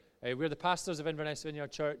We're the pastors of Inverness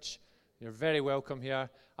Vineyard Church. You're very welcome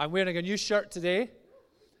here. I'm wearing a new shirt today.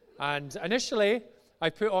 And initially,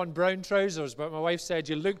 I put on brown trousers, but my wife said,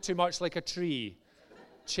 you look too much like a tree.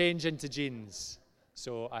 Change into jeans.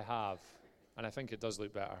 So I have. And I think it does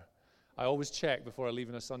look better. I always check before I leave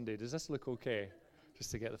on a Sunday, does this look okay?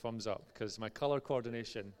 Just to get the thumbs up, because my color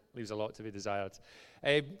coordination leaves a lot to be desired.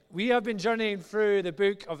 We have been journeying through the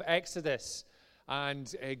book of Exodus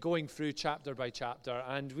and going through chapter by chapter.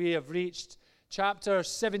 And we have reached chapter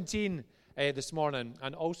 17 this morning.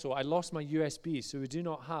 And also, I lost my USB, so we do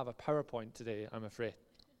not have a PowerPoint today, I'm afraid.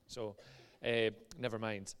 So, never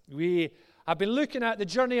mind. We have been looking at the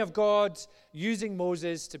journey of God using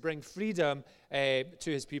Moses to bring freedom to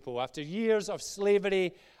his people after years of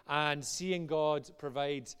slavery and seeing God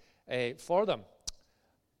provide for them.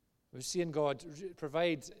 We've seen God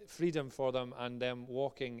provide freedom for them and them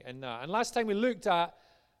walking in that. And last time we looked at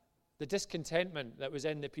the discontentment that was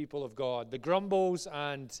in the people of God, the grumbles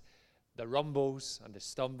and the rumbles and the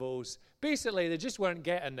stumbles. Basically, they just weren't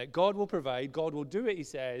getting that God will provide, God will do what he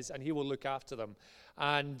says, and he will look after them.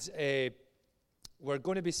 And we're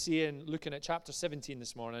going to be looking at chapter 17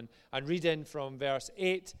 this morning and reading from verse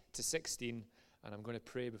 8 to 16. And I'm going to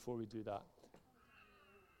pray before we do that.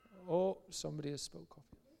 Oh, somebody has spilled coffee.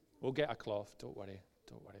 We'll get a cloth, don't worry.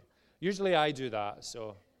 Usually I do that,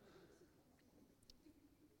 so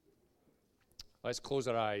let's close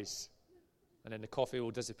our eyes, and then the coffee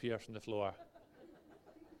will disappear from the floor.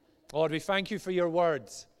 Lord, we thank you for your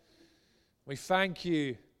words. We thank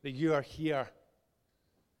you that you are here.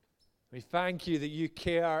 We thank you that you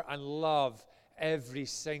care and love every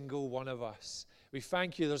single one of us. We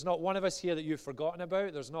thank you. There's not one of us here that you've forgotten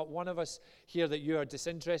about. There's not one of us here that you are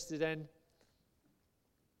disinterested in.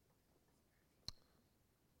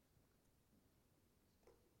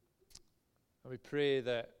 And we pray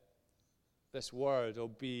that this word will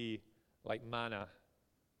be like manna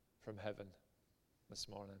from heaven this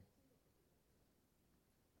morning.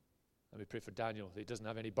 And we pray for Daniel that he doesn't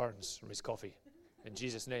have any burns from his coffee. In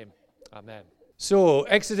Jesus' name, amen. So,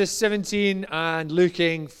 Exodus 17 and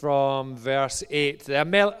looking from verse 8. The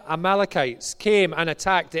Amalekites came and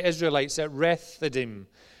attacked the Israelites at Rephidim.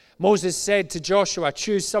 Moses said to Joshua,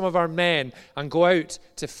 choose some of our men and go out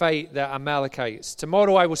to fight the Amalekites.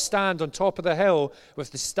 Tomorrow I will stand on top of the hill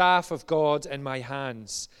with the staff of God in my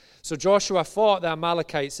hands. So Joshua fought the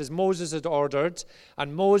Amalekites as Moses had ordered,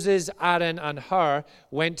 and Moses, Aaron, and Hur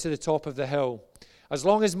went to the top of the hill. As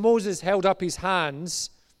long as Moses held up his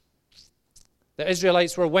hands, the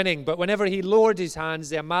Israelites were winning, but whenever he lowered his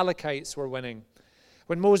hands, the Amalekites were winning.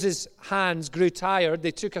 When Moses' hands grew tired,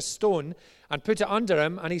 they took a stone and put it under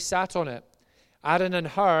him, and he sat on it. Aaron and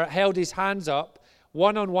Hur held his hands up,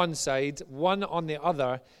 one on one side, one on the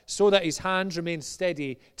other, so that his hands remained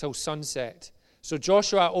steady till sunset. So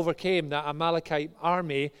Joshua overcame the Amalekite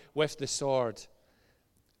army with the sword.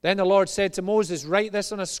 Then the Lord said to Moses, write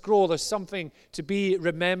this on a scroll as something to be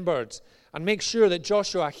remembered, and make sure that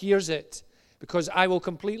Joshua hears it, because I will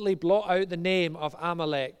completely blot out the name of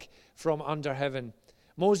Amalek from under heaven.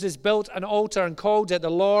 Moses built an altar and called it,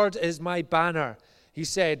 the Lord is my banner. He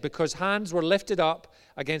said, because hands were lifted up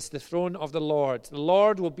against the throne of the Lord. The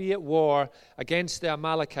Lord will be at war against the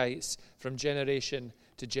Amalekites from generation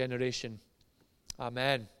to generation.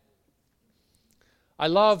 Amen. I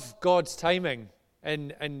love God's timing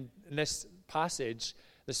in this passage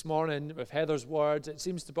this morning with Heather's words. It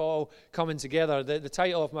seems to be all coming together. The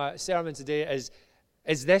title of my sermon today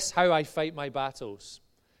is this how I fight my battles?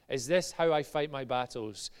 Is this how I fight my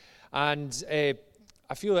battles? And I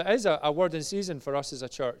feel it is a word in season for us as a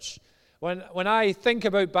church. When I think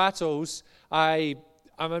about battles, I'm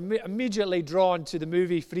immediately drawn to the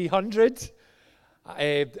movie 300.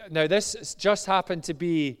 Now, this just happened to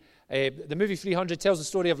be, the movie 300 tells the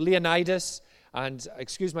story of Leonidas and,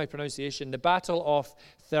 excuse my pronunciation, the Battle of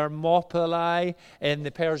Thermopylae in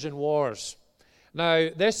the Persian Wars. Now,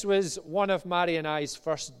 this was one of Mary and I's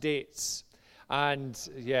first dates. And,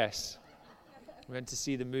 yes, we went to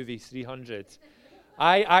see the movie 300.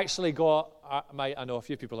 I actually got, I know a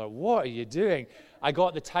few people are, what are you doing? I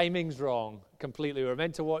got the timings wrong completely. We were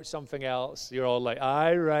meant to watch something else. You're all like,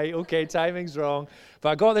 aye, right, okay, timing's wrong. But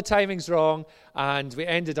I got the timings wrong, and we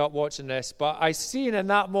ended up watching this. But I seen in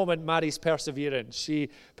that moment Mary's perseverance.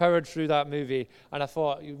 She powered through that movie, and I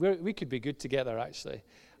thought, we could be good together, actually.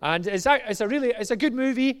 And it's a good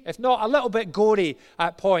movie, if not a little bit gory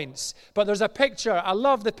at points. But there's a picture, I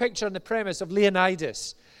love the picture and the premise of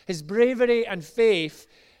Leonidas, his bravery and faith,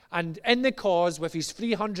 and in the cause with his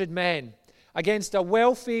 300 men against a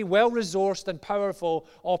wealthy, well-resourced, and powerful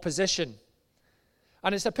opposition.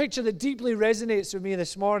 And it's a picture that deeply resonates with me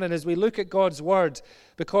this morning as we look at God's word,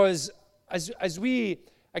 because as we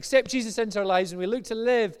accept Jesus into our lives and we look to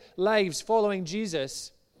live lives following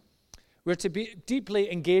Jesus, we're to be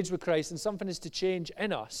deeply engaged with Christ, and something is to change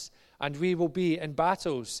in us, and we will be in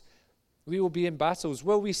battles. We will be in battles.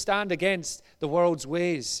 Will we stand against the world's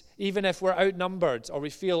ways, even if we're outnumbered or we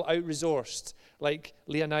feel out-resourced, like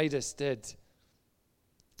Leonidas did?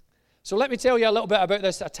 So let me tell you a little bit about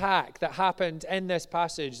this attack that happened in this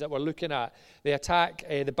passage that we're looking at, the attack,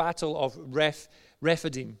 the Battle of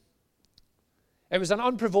Rephidim. It was an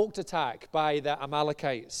unprovoked attack by the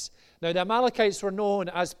Amalekites. Now, the Amalekites were known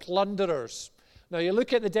as plunderers. Now, you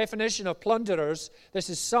look at the definition of plunderers, this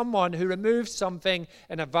is someone who removes something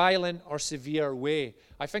in a violent or severe way.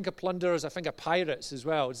 I think of plunderers, I think of pirates as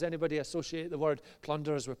well. Does anybody associate the word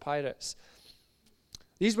plunderers with pirates?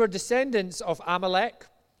 These were descendants of Amalek,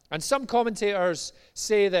 and some commentators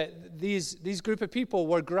say that these group of people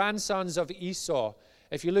were grandsons of Esau.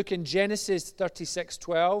 If you look in Genesis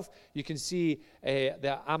 36:12, you can see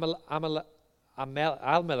the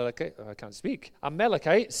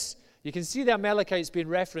Amalekites. You can see the Amalekites being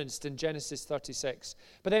referenced in Genesis 36.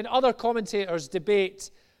 But then other commentators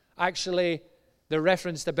debate, actually, they're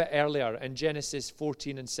referenced a bit earlier in Genesis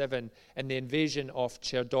 14:7 in the invasion of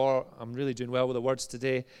I'm really doing well with the words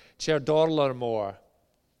today, Chedorlaomer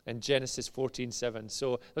in Genesis 14:7.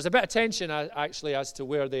 So there's a bit of tension, actually, as to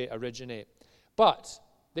where they originate. But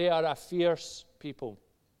they are a fierce people.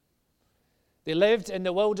 They lived in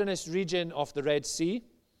the wilderness region of the Red Sea.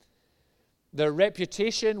 Their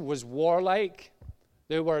reputation was warlike.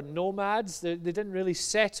 They were nomads. They didn't really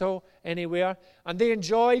settle anywhere. And they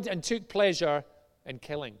enjoyed and took pleasure in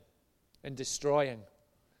killing and destroying.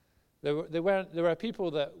 They were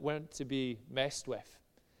people that weren't to be messed with.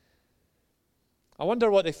 I wonder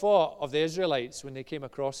what they thought of the Israelites when they came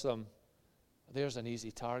across them. There's an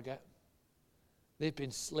easy target. They've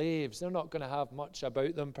been slaves. They're not going to have much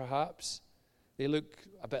about them, perhaps. They look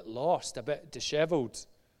a bit lost, a bit disheveled.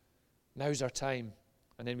 Now's our time.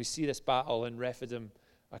 And then we see this battle in Rephidim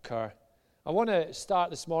occur. I want to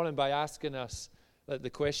start this morning by asking us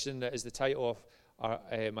the question that is the title of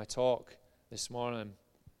my talk this morning.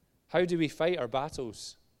 How do we fight our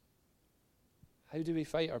battles? How do we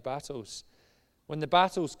fight our battles? When the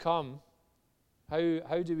battles come, how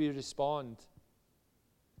do we respond?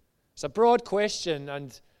 It's a broad question,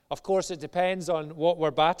 and of course it depends on what we're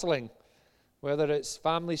battling, whether it's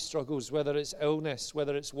family struggles, whether it's illness,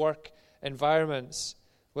 whether it's work environments,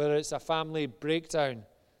 whether it's a family breakdown,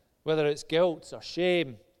 whether it's guilt or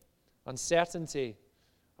shame, uncertainty,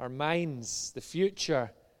 our minds, the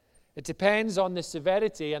future. It depends on the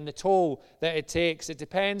severity and the toll that it takes. It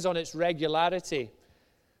depends on its regularity. It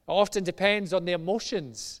often depends on the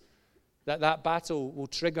emotions that battle will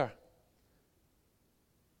trigger.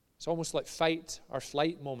 It's almost like fight or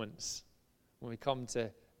flight moments when we come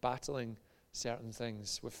to battling certain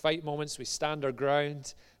things. With fight moments, we stand our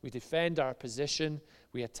ground, we defend our position,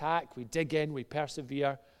 we attack, we dig in, we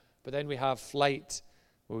persevere. But then we have flight,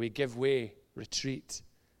 where we give way, retreat,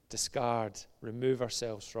 discard, remove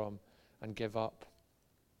ourselves from, and give up.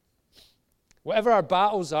 Whatever our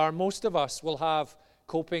battles are, most of us will have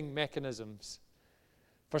coping mechanisms.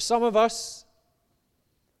 For some of us,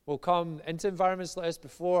 we'll come into environments like this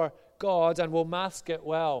before God and we'll mask it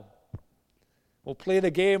well. We'll play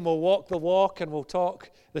the game, we'll walk the walk, and we'll talk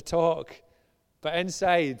the talk. But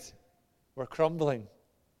inside, we're crumbling.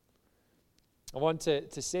 I want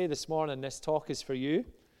to say this morning, this talk is for you,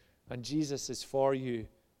 and Jesus is for you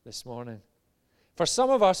this morning. For some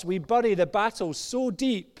of us, we bury the battles so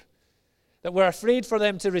deep that we're afraid for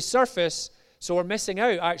them to resurface, so we're missing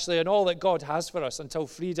out, actually, on all that God has for us until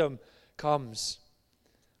freedom comes.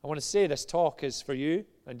 I want to say this talk is for you,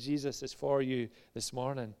 and Jesus is for you this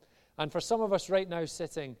morning. And for some of us right now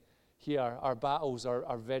sitting here, our battles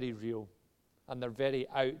are very real. And they're very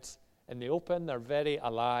out in the open, they're very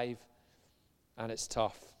alive, and it's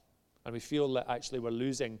tough. And we feel that actually we're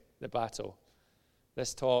losing the battle.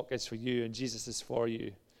 This talk is for you, and Jesus is for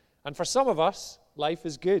you. And for some of us, life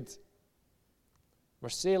is good. We're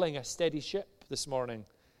sailing a steady ship this morning.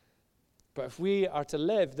 But if we are to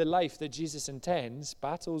live the life that Jesus intends,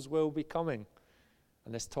 battles will be coming.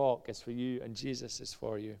 And this talk is for you, and Jesus is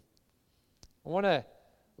for you. I want to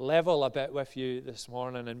level a bit with you this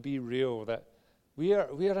morning and be real that we are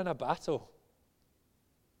in a battle.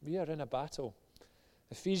 We are in a battle.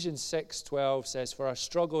 Ephesians 6:12 says, "For our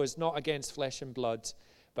struggle is not against flesh and blood,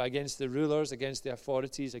 but against the rulers, against the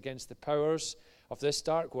authorities, against the powers of this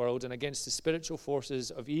dark world, and against the spiritual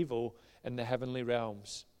forces of evil in the heavenly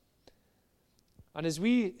realms." And as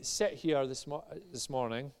we sit here this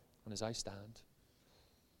morning, and as I stand,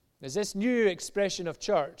 As this new expression of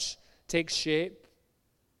church takes shape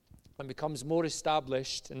and becomes more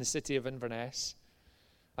established in the city of Inverness,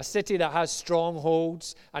 a city that has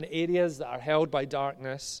strongholds and areas that are held by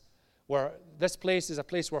darkness, where this place is a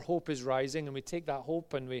place where hope is rising, and we take that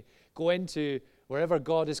hope and we go into wherever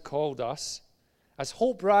God has called us. As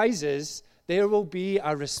hope rises, there will be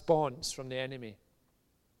a response from the enemy.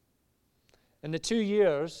 In the 2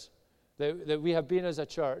 years that we have been as a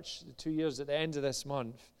church, the 2 years at the end of this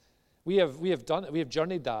month, we have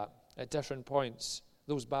journeyed that at different points,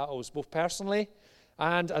 those battles, both personally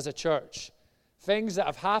and as a church. Things that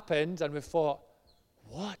have happened and we've thought,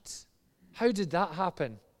 what? How did that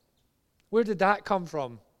happen? Where did that come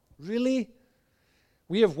from? Really?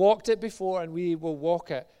 We have walked it before and we will walk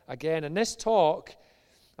it again. And this talk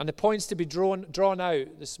and the points to be drawn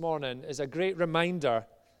out this morning is a great reminder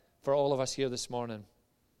for all of us here this morning.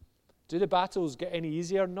 Do the battles get any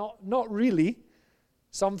easier? Not really.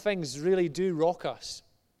 Some things really do rock us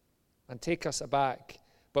and take us aback.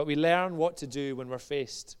 But we learn what to do when we're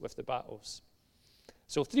faced with the battles.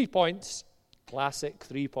 So 3 points, classic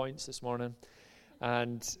 3 points this morning.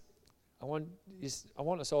 And I want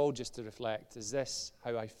us all just to reflect, is this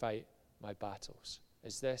how I fight my battles?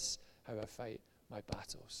 Is this how I fight my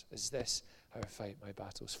battles? Is this how I fight my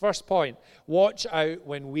battles? First point, watch out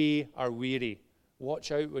when we are weary.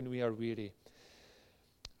 Watch out when we are weary.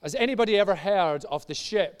 Has anybody ever heard of the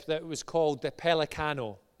ship that was called the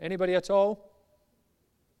Pelicano? Anybody at all?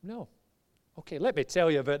 No. Okay, let me tell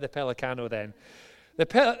you about the Pelicano then. The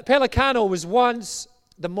Pelicano was once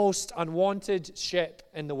the most unwanted ship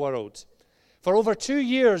in the world. For over 2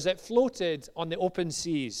 years, it floated on the open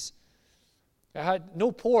seas. It had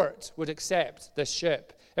no port would accept this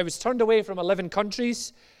ship. It was turned away from 11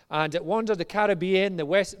 countries, and it wandered the Caribbean,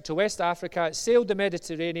 to West Africa. It sailed the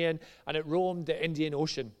Mediterranean, and it roamed the Indian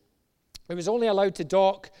Ocean. It was only allowed to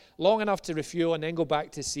dock long enough to refuel and then go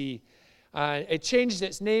back to sea. It changed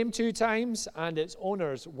its name 2 times and its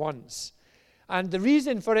owners once. And the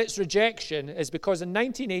reason for its rejection is because in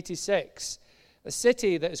 1986, a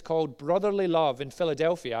city that is called Brotherly Love in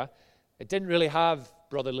Philadelphia, it didn't really have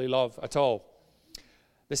brotherly love at all.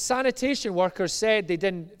 The sanitation workers said they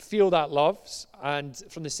didn't feel that love and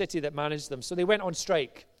from the city that managed them, so they went on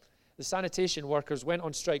strike. The sanitation workers went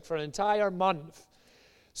on strike for an entire month.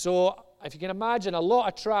 So if you can imagine, a lot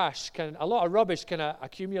of rubbish can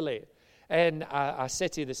accumulate in a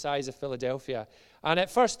city the size of Philadelphia. And at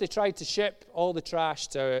first they tried to ship all the trash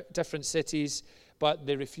to different cities, but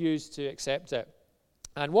they refused to accept it.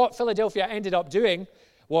 And what Philadelphia ended up doing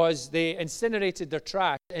was they incinerated their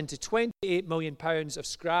trash into 28 million pounds of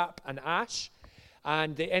scrap and ash,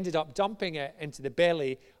 and they ended up dumping it into the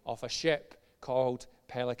belly of a ship called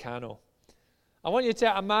Pelicano. I want you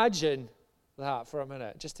to imagine that for a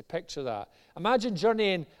minute, just to picture that. Imagine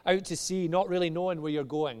journeying out to sea, not really knowing where you're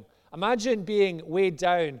going. Imagine being weighed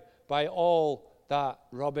down by all that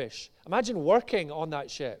rubbish. Imagine working on that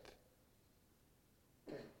ship.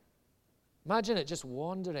 Imagine it just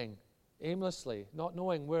wandering aimlessly, not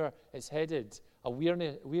knowing where it's headed, a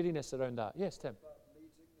weariness around that. Yes, Tim?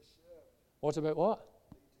 What about what?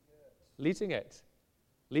 Leading it.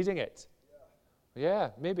 Leading it.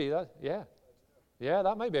 Yeah, maybe that, yeah. Yeah,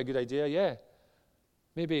 that might be a good idea, yeah.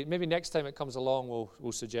 Maybe next time it comes along,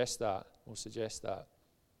 we'll suggest that. We'll suggest that.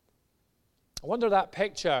 I wonder that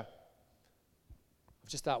picture of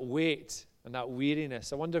just that weight and that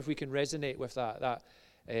weariness. I wonder if we can resonate with that.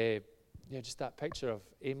 Just that picture of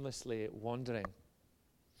aimlessly wandering.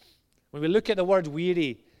 When we look at the word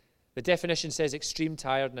weary, the definition says extreme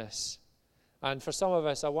tiredness. And for some of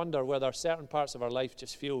us, I wonder whether certain parts of our life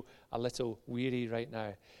just feel a little weary right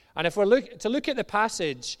now. And if we're to look at the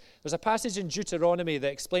passage, there's a passage in Deuteronomy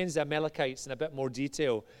that explains the Amalekites in a bit more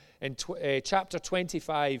detail. In chapter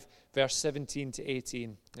 25, verse 17 to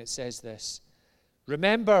 18, it says this: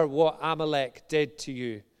 "Remember what Amalek did to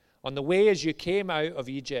you on the way as you came out of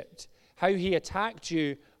Egypt, how he attacked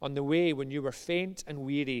you on the way when you were faint and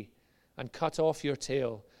weary, and cut off your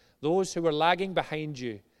tail, those who were lagging behind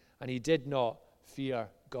you, and he did not fear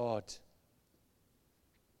God."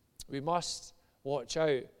 We must watch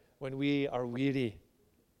out when we are weary.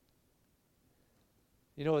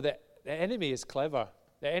 You know, the enemy is clever.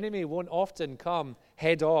 The enemy won't often come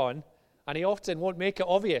head on, and he often won't make it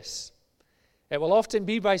obvious. It will often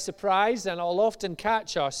be by surprise, and it will often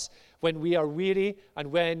catch us when we are weary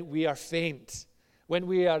and when we are faint, when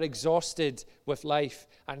we are exhausted with life.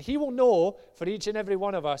 And he will know for each and every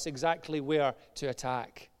one of us exactly where to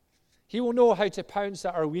attack. He will know how to pounce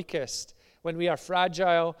at our weakest when we are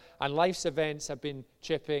fragile and life's events have been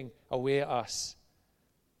chipping away at us.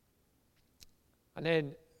 And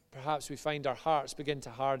then Perhaps we find our hearts begin to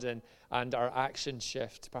harden and our actions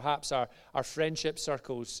shift. Perhaps our friendship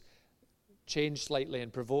circles change slightly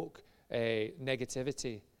and provoke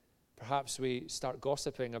negativity. Perhaps we start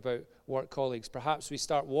gossiping about work colleagues. Perhaps we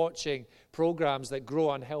start watching programs that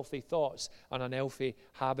grow unhealthy thoughts and unhealthy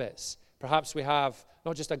habits. Perhaps we have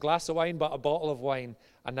not just a glass of wine, but a bottle of wine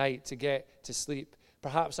a night to get to sleep.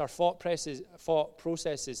 Perhaps our thought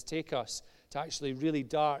processes take us to actually really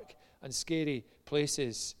dark and scary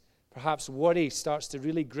places. Perhaps worry starts to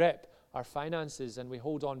really grip our finances and we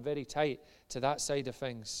hold on very tight to that side of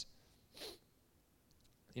things.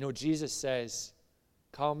 You know, Jesus says,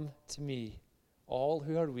 "Come to me, all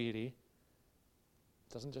who are weary."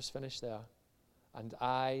 Doesn't just finish there. "And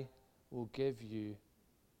I will give you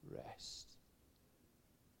rest."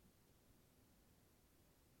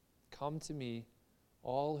 Come to me,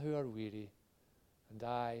 all who are weary, and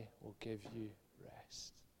I will give you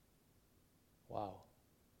rest. Wow.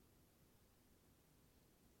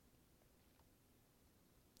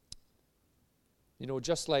 You know,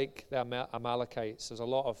 just like the Amalekites, there's a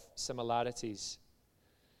lot of similarities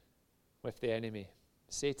with the enemy.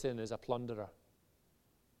 Satan is a plunderer.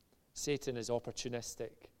 Satan is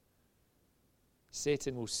opportunistic.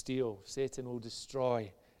 Satan will steal. Satan will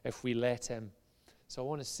destroy if we let him. So I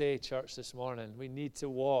want to say, church, this morning, we need to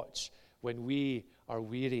watch when we are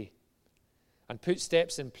weary and put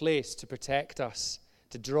steps in place to protect us,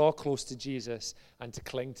 to draw close to Jesus and to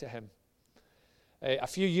cling to him. A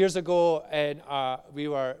few years ago, we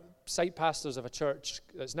were site pastors of a church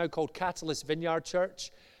that's now called Catalyst Vineyard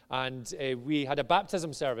Church, and we had a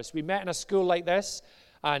baptism service. We met in a school like this,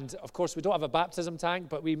 and of course we don't have a baptism tank,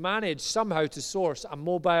 but we managed somehow to source a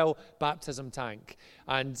mobile baptism tank.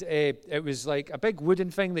 And it was like a big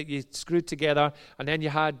wooden thing that you screwed together, and then you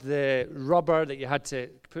had the rubber that you had to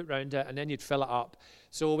put around it, and then you'd fill it up.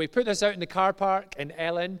 So we put this out in the car park in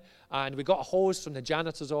Ellen, and we got a hose from the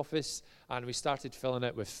janitor's office, and we started filling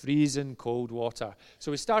it with freezing cold water.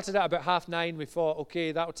 So we started at about 9:30. We thought,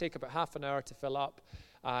 okay, that'll take about half an hour to fill up.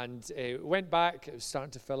 And went back, it was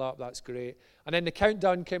starting to fill up, that's great. And then the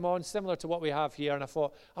countdown came on, similar to what we have here, and I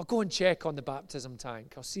thought, I'll go and check on the baptism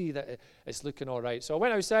tank. I'll see that it's looking all right. So I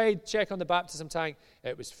went outside, check on the baptism tank,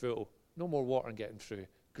 it was full. No more water getting through.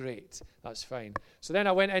 Great, that's fine. So then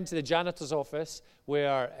I went into the janitor's office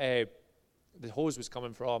where the hose was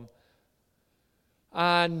coming from,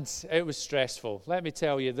 and it was stressful. Let me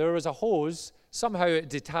tell you, there was a hose, somehow it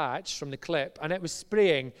detached from the clip, and it was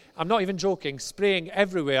spraying, I'm not even joking, spraying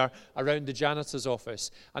everywhere around the janitor's office.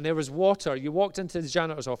 And there was water. You walked into the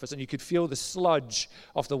janitor's office and you could feel the sludge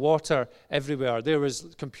of the water everywhere. There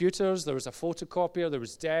was computers, there was a photocopier, there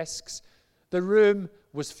was desks. The room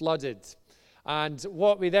was flooded. And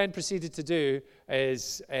what we then proceeded to do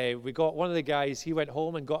is we got one of the guys, he went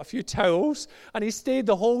home and got a few towels, and he stayed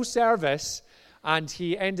the whole service, and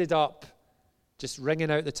he ended up just wringing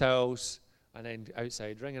out the towels, and then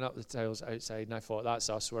outside, ringing up the towels outside, and I thought, that's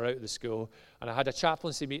us, we're out of the school. And I had a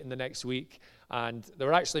chaplaincy meeting the next week, and they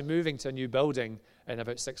were actually moving to a new building in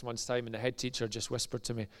about 6 months' time, and the head teacher just whispered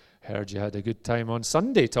to me, "Heard you had a good time on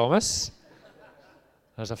Sunday, Thomas."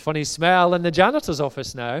 There's a funny smell in the janitor's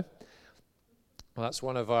office now. Well, that's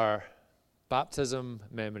one of our baptism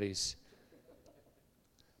memories.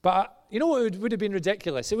 But you know what would have been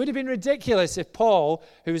ridiculous? It would have been ridiculous if Paul,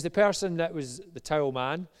 who was the person that was the towel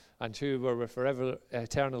man, and who we're forever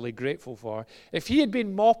eternally grateful for, if he had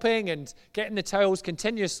been mopping and getting the towels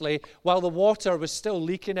continuously while the water was still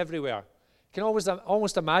leaking everywhere. You can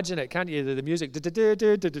almost imagine it, can't you? The music,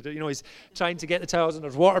 you know, he's trying to get the towels and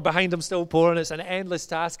there's water behind him still pouring. It's an endless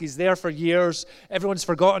task. He's there for years. Everyone's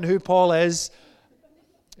forgotten who Paul is.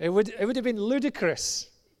 It would have been ludicrous.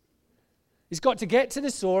 He's got to get to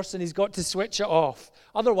the source and he's got to switch it off.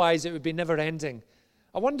 Otherwise, it would be never ending.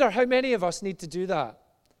 I wonder how many of us need to do that.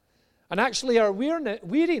 And actually, our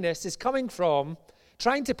weariness is coming from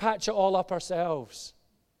trying to patch it all up ourselves.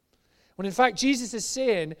 When in fact, Jesus is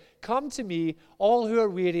saying, "Come to me, all who are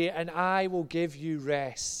weary, and I will give you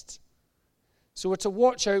rest." So we're to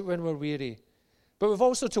watch out when we're weary. But we've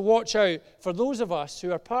also to watch out for those of us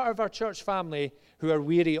who are part of our church family who are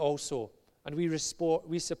weary also. And we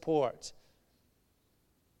support.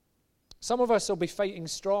 Some of us will be fighting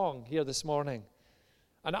strong here this morning.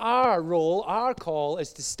 And our role, our call,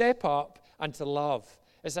 is to step up and to love.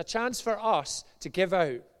 It's a chance for us to give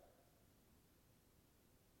out.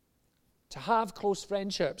 To have close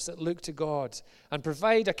friendships that look to God and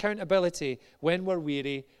provide accountability when we're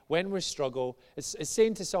weary, when we struggle. It's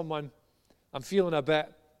saying to someone, I'm feeling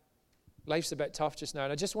life's a bit tough just now.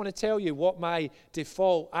 And I just want to tell you what my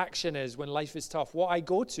default action is when life is tough. What I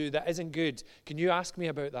go to that isn't good. Can you ask me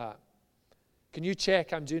about that? Can you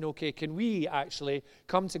check I'm doing okay? Can we actually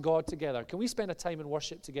come to God together? Can we spend a time in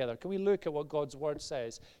worship together? Can we look at what God's word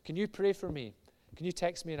says? Can you pray for me? Can you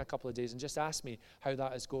text me in a couple of days and just ask me how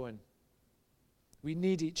that is going? We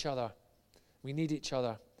need each other. We need each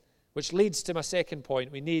other. Which leads to my second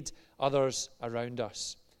point. We need others around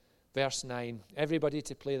us. Verse 9, everybody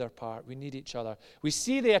to play their part. We need each other. We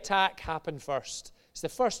see the attack happen first. It's the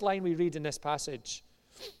first line we read in this passage.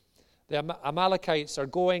 The Amalekites are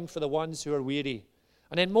going for the ones who are weary.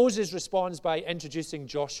 And then Moses responds by introducing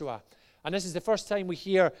Joshua. And this is the first time we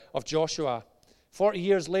hear of Joshua. 40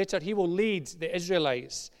 years later, he will lead the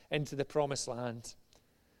Israelites into the promised land.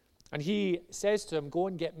 And he says to them, go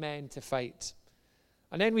and get men to fight.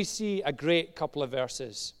 And then we see a great couple of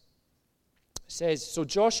verses. It says, so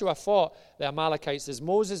Joshua fought the Amalekites as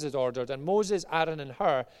Moses had ordered, and Moses, Aaron, and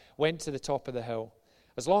Hur went to the top of the hill.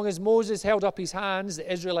 As long as Moses held up his hands,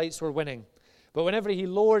 the Israelites were winning. But whenever he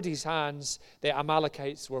lowered his hands, the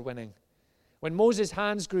Amalekites were winning. When Moses'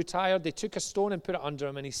 hands grew tired, they took a stone and put it under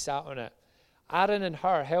him, and he sat on it. Aaron and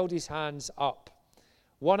Hur held his hands up,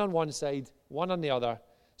 one on one side, one on the other,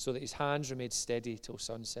 so that his hands remained steady till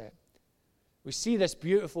sunset. We see this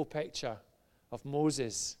beautiful picture of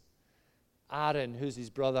Moses, Aaron, who's his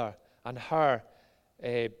brother, and Hur,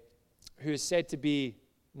 who is said to be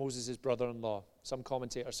Moses' brother-in-law. Some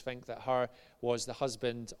commentators think that Hur was the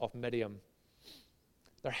husband of Miriam.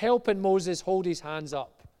 They're helping Moses hold his hands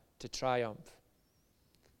up to triumph.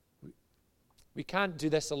 We can't do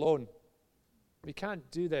this alone. We can't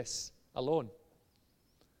do this alone.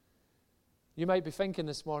 You might be thinking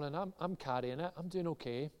this morning, I'm carrying it. I'm doing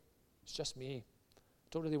okay. It's just me.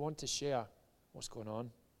 Don't really want to share what's going on.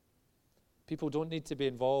 People don't need to be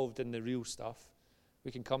involved in the real stuff. We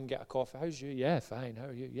can come get a coffee. How's you? Yeah, fine. How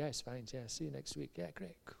are you? Yes, fine. Yeah, see you next week. Yeah,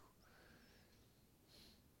 great.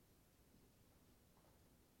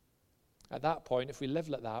 At that point, if we live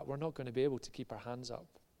like that, we're not going to be able to keep our hands up.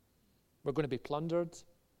 We're going to be plundered.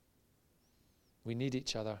 We need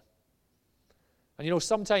each other. And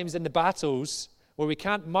sometimes in the battles where we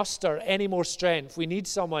can't muster any more strength, we need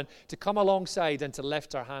someone to come alongside and to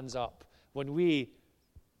lift our hands up when we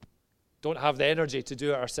don't have the energy to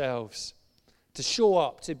do it ourselves. To show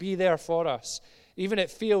up, to be there for us, even if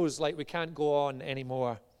it feels like we can't go on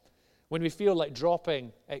anymore. When we feel like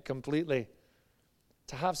dropping it completely,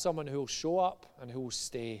 to have someone who will show up and who will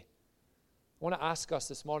stay. I want to ask us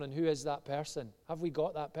this morning, who is that person? Have we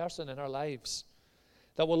got that person in our lives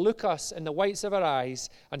that will look us in the whites of our eyes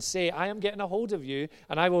and say, I am getting a hold of you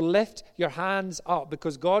and I will lift your hands up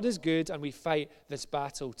because God is good and we fight this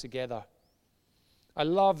battle together. I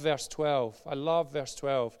love verse 12. I love verse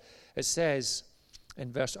 12. It says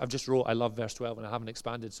in I've just wrote, I love verse 12 and I haven't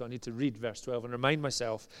expanded, so I need to read verse 12 and remind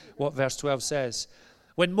myself what verse 12 says.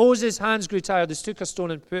 When Moses' hands grew tired, they took a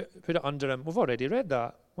stone and put it under him. We've already read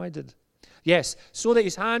that. Yes, so that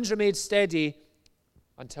his hands remained steady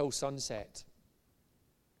until sunset.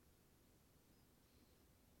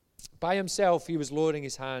 By himself, he was lowering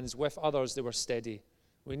his hands. With others, they were steady.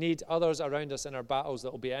 We need others around us in our battles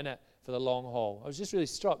that will be in it for the long haul. I was just really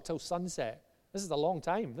struck till sunset. This is a long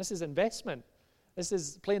time. This is investment. This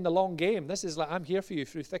is playing the long game. This is like, I'm here for you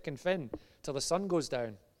through thick and thin till the sun goes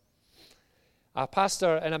down. A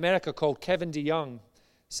pastor in America called Kevin DeYoung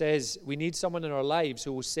says we need someone in our lives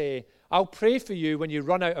who will say, I'll pray for you when you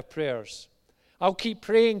run out of prayers. I'll keep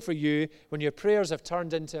praying for you when your prayers have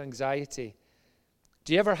turned into anxiety.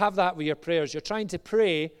 Do you ever have that with your prayers? You're trying to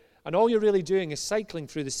pray, and all you're really doing is cycling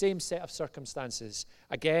through the same set of circumstances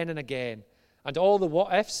again and again, and all the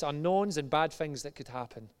what-ifs, unknowns, and bad things that could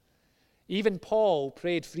happen. Even Paul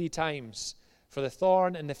prayed 3 times for the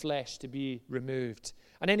thorn in the flesh to be removed.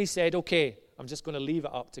 And then he said, okay, I'm just going to leave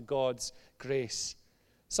it up to God's grace.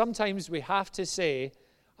 Sometimes we have to say,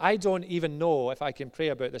 I don't even know if I can pray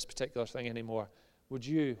about this particular thing anymore. Would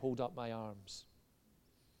you hold up my arms?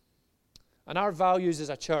 And our values as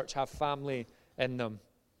a church have family in them.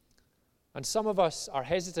 And some of us are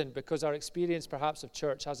hesitant because our experience perhaps of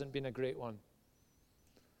church hasn't been a great one.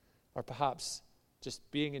 Or perhaps just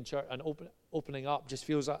being in church and opening up just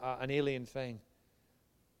feels like an alien thing.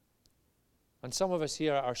 And some of us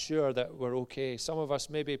here are sure that we're okay. Some of us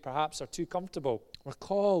maybe perhaps are too comfortable. We're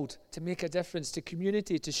called to make a difference, to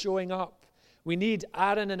community, to showing up. We need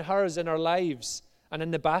Aaron and Hurs in our lives and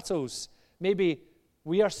in the battles. Maybe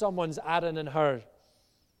we are someone's Aaron and Hur,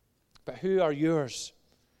 but who are yours?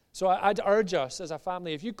 So I'd urge us as a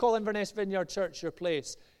family, if you call Inverness Vineyard Church your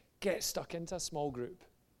place, get stuck into a small group.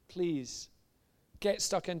 Please, get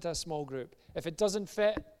stuck into a small group. If it doesn't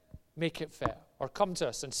fit, make it fit. Or come to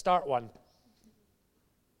us and start one.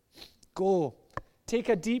 Go take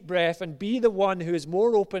a deep breath and be the one who is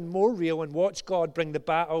more open, more real, and watch God bring the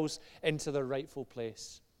battles into their rightful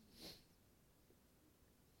place.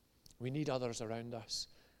 We need others around us.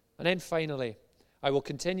 And then finally, I will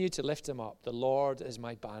continue to lift him up. The Lord is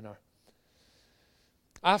my banner.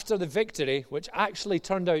 After the victory, which actually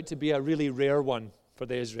turned out to be a really rare one for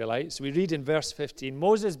the Israelites, we read in verse 15,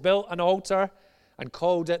 Moses built an altar and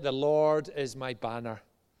called it, the Lord is my banner.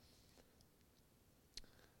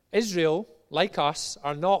 Israel, like us,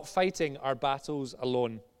 are not fighting our battles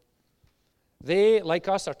alone. They, like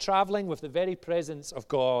us, are traveling with the very presence of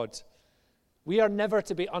God. We are never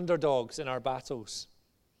to be underdogs in our battles.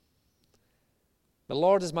 The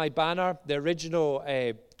Lord is my banner. The original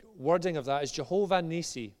wording of that is Jehovah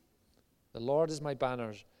Nissi. The Lord is my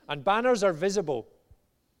banner. And banners are visible.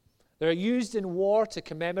 They're used in war to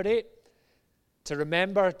commemorate, to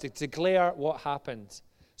remember, to declare what happened.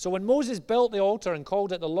 So when Moses built the altar and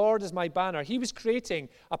called it, the Lord is my banner, he was creating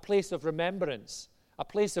a place of remembrance, a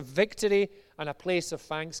place of victory, and a place of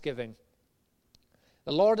thanksgiving.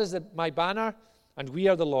 The Lord is my banner, and we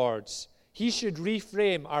are the Lord's. He should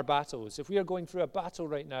reframe our battles. If we are going through a battle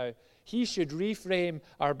right now, he should reframe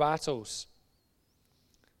our battles.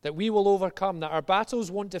 That we will overcome, that our battles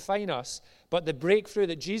won't define us, but the breakthrough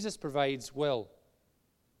that Jesus provides will.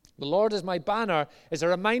 The Lord is my banner is a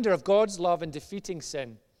reminder of God's love in defeating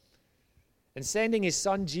sin and sending his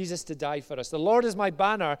son Jesus to die for us. The Lord is my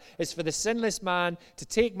banner is for the sinless man to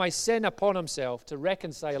take my sin upon himself to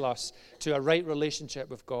reconcile us to a right relationship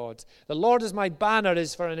with God. The Lord is my banner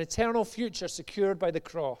is for an eternal future secured by the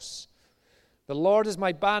cross. The Lord is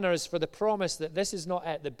my banner is for the promise that this is not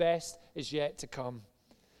it, the best is yet to come.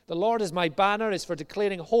 The Lord is my banner is for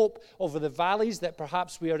declaring hope over the valleys that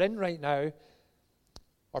perhaps we are in right now,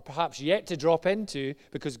 or perhaps yet to drop into,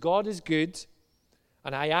 because God is good,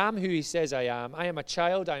 and I am who he says I am. I am a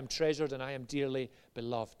child, I am treasured, and I am dearly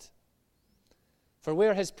beloved. For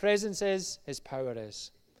where his presence is, his power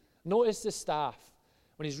is. Notice the staff.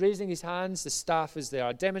 When he's raising his hands, the staff is there,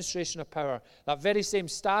 a demonstration of power. That very same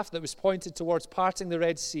staff that was pointed towards parting the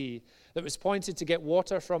Red Sea, that was pointed to get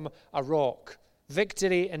water from a rock,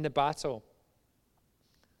 victory in the battle.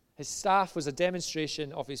 His staff was a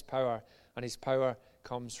demonstration of his power, and his power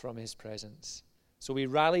comes from his presence. So we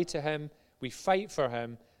rally to him, we fight for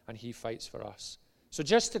him, and he fights for us. So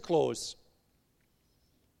just to close,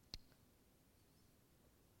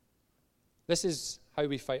 this is how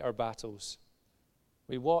we fight our battles.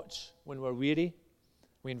 We watch when we're weary,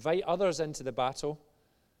 we invite others into the battle,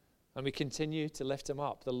 and we continue to lift him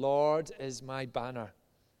up. The Lord is my banner.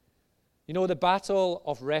 You know, the Battle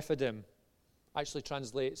of Rephidim actually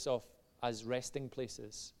translates off as resting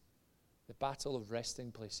places. The Battle of Resting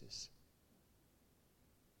Places.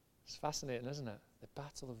 It's fascinating, isn't it? The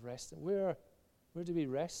Battle of Resting. Where do we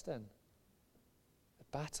rest in?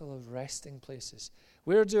 The Battle of Resting Places.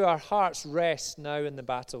 Where do our hearts rest now in the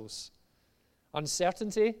battles?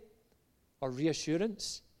 Uncertainty or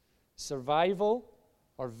reassurance? Survival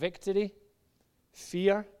or victory?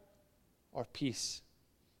 Fear or peace?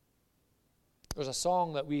 There's a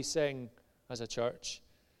song that we sing as a church.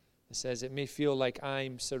 It says, it may feel like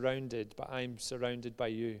I'm surrounded, but I'm surrounded by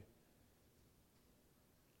you.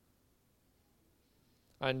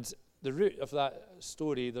 And the root of that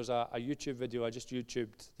story, there's a YouTube video. I just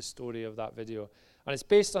YouTubed the story of that video. And it's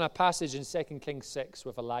based on a passage in 2 Kings 6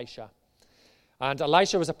 with Elisha. And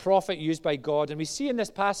Elisha was a prophet used by God. And we see in this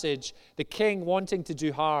passage the king wanting to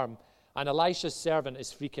do harm. And Elisha's servant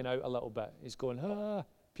is freaking out a little bit. He's going,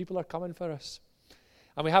 people are coming for us.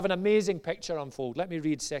 And we have an amazing picture unfold. Let me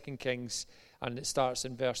read 2 Kings, and it starts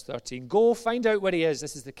in verse 13. Go, find out where he is,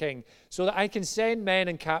 this is the king, so that I can send men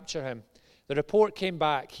and capture him. The report came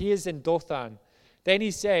back, he is in Dothan. Then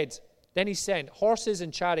he sent horses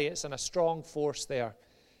and chariots and a strong force there.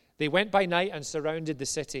 They went by night and surrounded the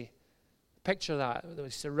city. Picture that. They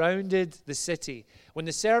surrounded the city. When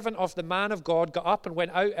the servant of the man of God got up and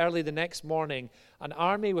went out early the next morning, an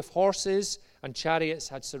army with horses and chariots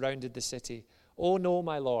had surrounded the city. Oh no,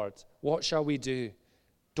 my Lord, what shall we do?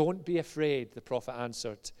 Don't be afraid, the prophet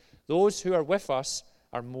answered. Those who are with us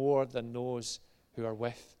are more than those who are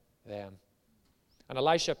with them. And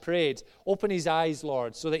Elisha prayed, open his eyes,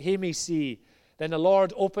 Lord, so that he may see. Then the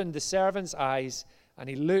Lord opened the servant's eyes, and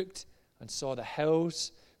he looked and saw the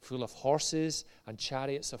hills full of horses and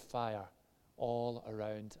chariots of fire all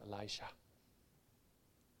around Elisha.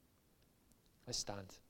 Let's stand.